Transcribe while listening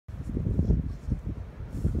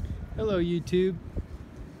Hello YouTube.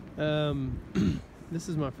 This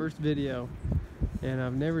is my first video and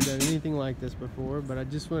I've never done anything like this before, but I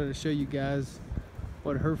just wanted to show you guys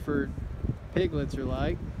what Hereford piglets are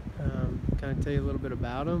like, kind of tell you a little bit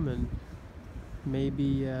about them, and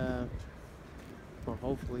maybe well,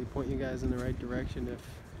 hopefully point you guys in the right direction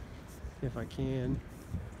if I can.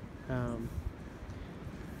 I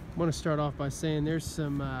want to start off by saying there's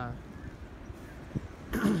some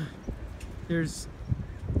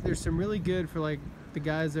there's some really good for like the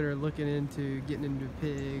guys that are looking into getting into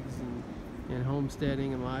pigs and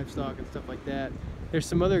homesteading and livestock and stuff like that. There's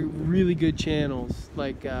some other really good channels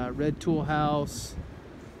like Red Tool House,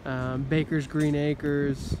 Baker's Green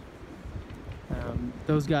Acres.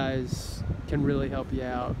 Those guys can really help you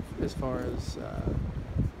out as far as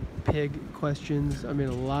pig questions. I mean,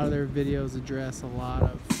 a lot of their videos address a lot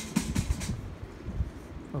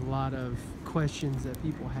of questions that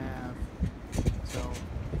people have. So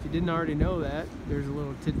if you didn't already know that, there's a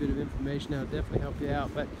little tidbit of information that'll definitely help you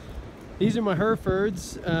out. But these are my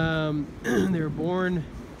Herefords. They were born,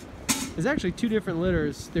 there's actually two different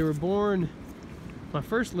litters. They were born, my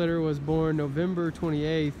first litter was born November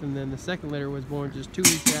 28th, and then the second litter was born just 2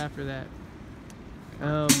 weeks after that.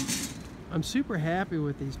 I'm super happy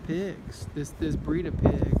with these pigs, this breed of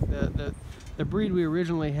pig. The breed we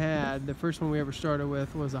originally had, the first one we ever started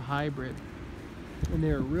with, was a hybrid. And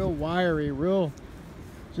they were real wiry, real,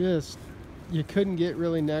 just, you couldn't get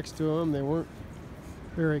really next to them. They weren't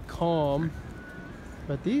very calm.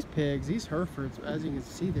 But these pigs, these Herefords, as you can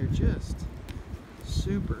see, they're just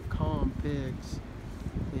super calm pigs.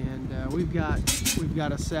 And we've got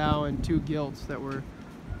a sow and two gilts that we're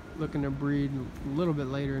looking to breed a little bit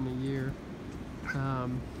later in the year.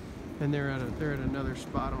 And they're at another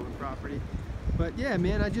spot on the property. But yeah,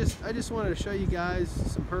 man, I just wanted to show you guys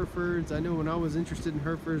some Herefords. I know when I was interested in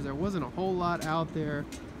Herefords, there wasn't a whole lot out there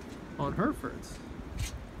on Herefords.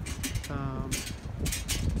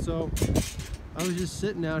 So I was just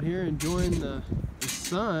sitting out here enjoying the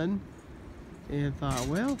sun and thought,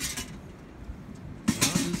 well, I'll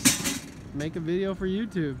just make a video for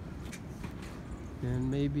YouTube and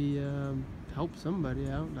maybe help somebody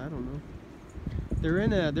out. I don't know.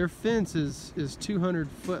 Their fence is 200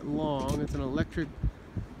 foot long. It's an electric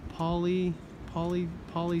poly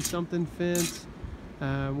something fence.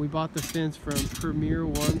 We bought the fence from Premier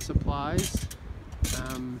One Supplies.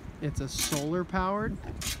 It's a solar powered.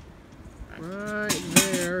 Right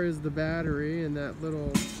there is the battery, and that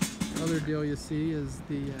little other deal you see is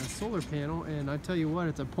the solar panel. And I tell you what,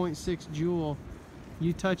 it's a 0.6 joule.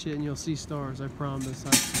 You touch it and you'll see stars, I promise.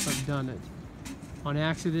 I've done it on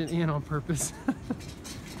accident and on purpose.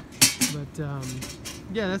 But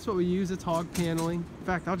yeah, that's what we use. It's hog paneling. In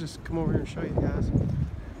fact, I'll just come over here and show you guys.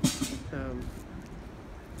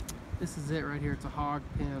 This is it right here. It's a hog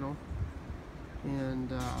panel,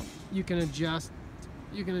 and you can adjust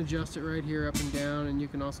it right here up and down, and you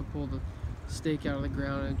can also pull the stake out of the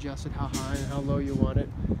ground and adjust it how high and how low you want it.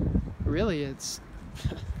 Really, it's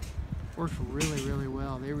works really, really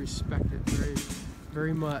well. They respect it very,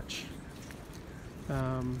 very much.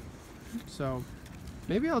 So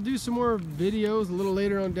maybe I'll do some more videos a little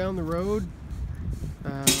later on down the road.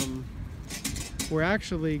 We're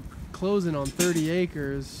actually closing on 30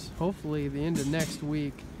 acres, hopefully the end of next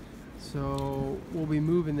week. So we'll be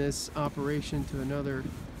moving this operation to another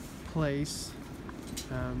place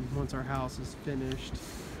once our house is finished.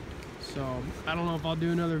 So I don't know if I'll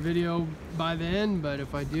do another video by then, but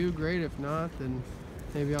if I do, great. If not, then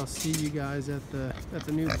maybe I'll see you guys at the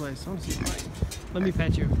new place. I want to see if let me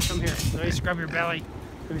pet you. Come here. Let me scrub your belly.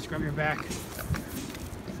 Let me scrub your back.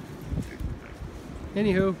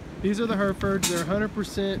 Anywho, these are the Herefords. They're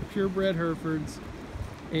 100% purebred Herefords.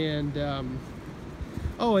 And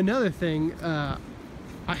oh, another thing, I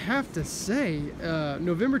have to say,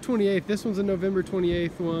 November 28th. This one's a November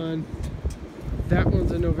 28th one. That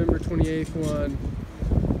one's a November 28th one.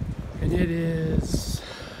 And it is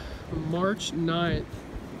March 9th.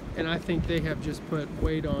 And I think they have just put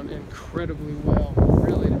weight on incredibly well,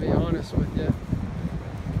 really, to be honest with you.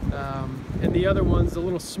 And the other ones, the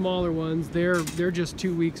little smaller ones, they're just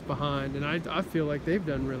 2 weeks behind, and I feel like they've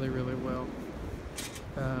done really, really well.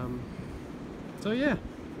 So yeah,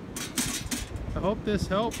 I hope this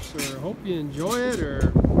helps, or I hope you enjoy it,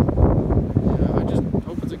 or I just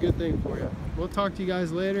hope it's a good thing for you. We'll talk to you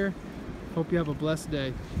guys later. Hope you have a blessed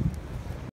day.